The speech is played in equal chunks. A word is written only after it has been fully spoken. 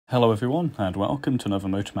Hello everyone and welcome to another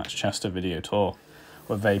Motormatch Chester video tour.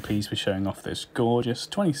 We're very pleased to be showing off this gorgeous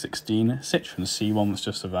 2016 Citroen C1 that's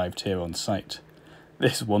just arrived here on site.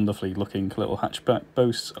 This wonderfully looking little hatchback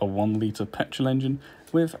boasts a 1 litre petrol engine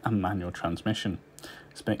with a manual transmission.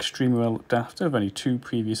 It's been extremely well looked after with only 2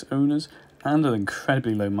 previous owners and an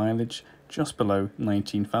incredibly low mileage, just below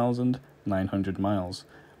 19,900 miles,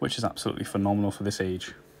 which is absolutely phenomenal for this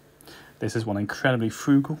age. This is one incredibly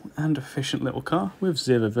frugal and efficient little car with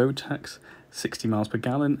 0 road tax, 60 miles per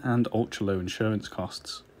gallon and ultra low insurance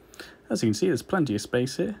costs. As you can see, there's plenty of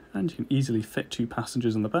space here and you can easily fit 2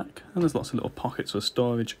 passengers in the back, and there's lots of little pockets for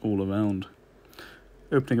storage all around.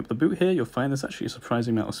 Opening up the boot here, you'll find there's actually a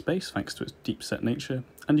surprising amount of space thanks to its deep set nature,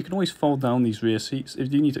 and you can always fold down these rear seats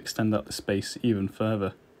if you need to extend out the space even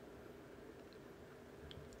further.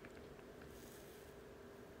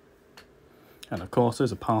 And of course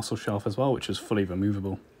there's a parcel shelf as well, which is fully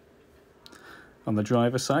removable. On the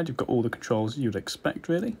driver's side you've got all the controls you'd expect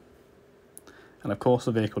really. And of course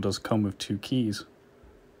the vehicle does come with 2 keys.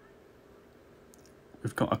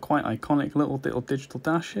 We've got a quite iconic little digital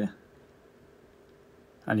dash here.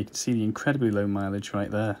 And you can see the incredibly low mileage right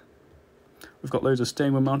there. We've got loads of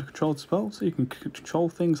steering wheel mounted controls as well, so you can control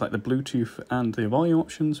things like the Bluetooth and the volume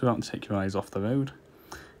options without taking your eyes off the road.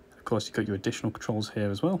 Of course you've got your additional controls here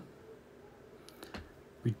as well.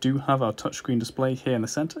 We do have our touchscreen display here in the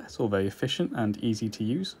centre. It's all very efficient and easy to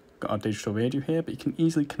use. Got our digital radio here, but you can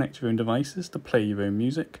easily connect your own devices to play your own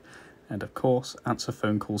music, and of course answer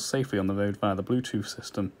phone calls safely on the road via the Bluetooth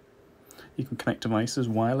system. You can connect devices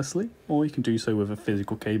wirelessly, or you can do so with a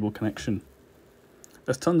physical cable connection.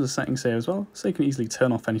 There's tons of settings here as well, so you can easily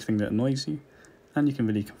turn off anything that annoys you, and you can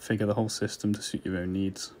really configure the whole system to suit your own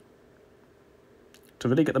needs. To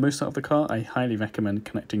really get the most out of the car, I highly recommend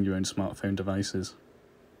connecting your own smartphone devices.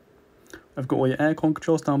 I've got all your aircon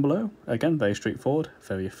controls down below, again very straightforward,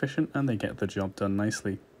 very efficient, and they get the job done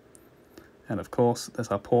nicely. And of course there's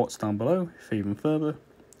our ports down below for even further,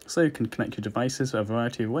 so you can connect your devices a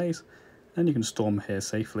variety of ways and you can store them here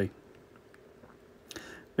safely.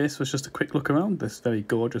 This was just a quick look around this very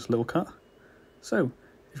gorgeous little car. So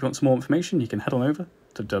if you want some more information you can head on over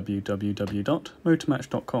to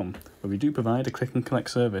www.motormatch.com, where we do provide a click and collect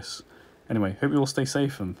service. Anyway, hope you all stay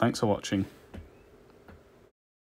safe and thanks for watching.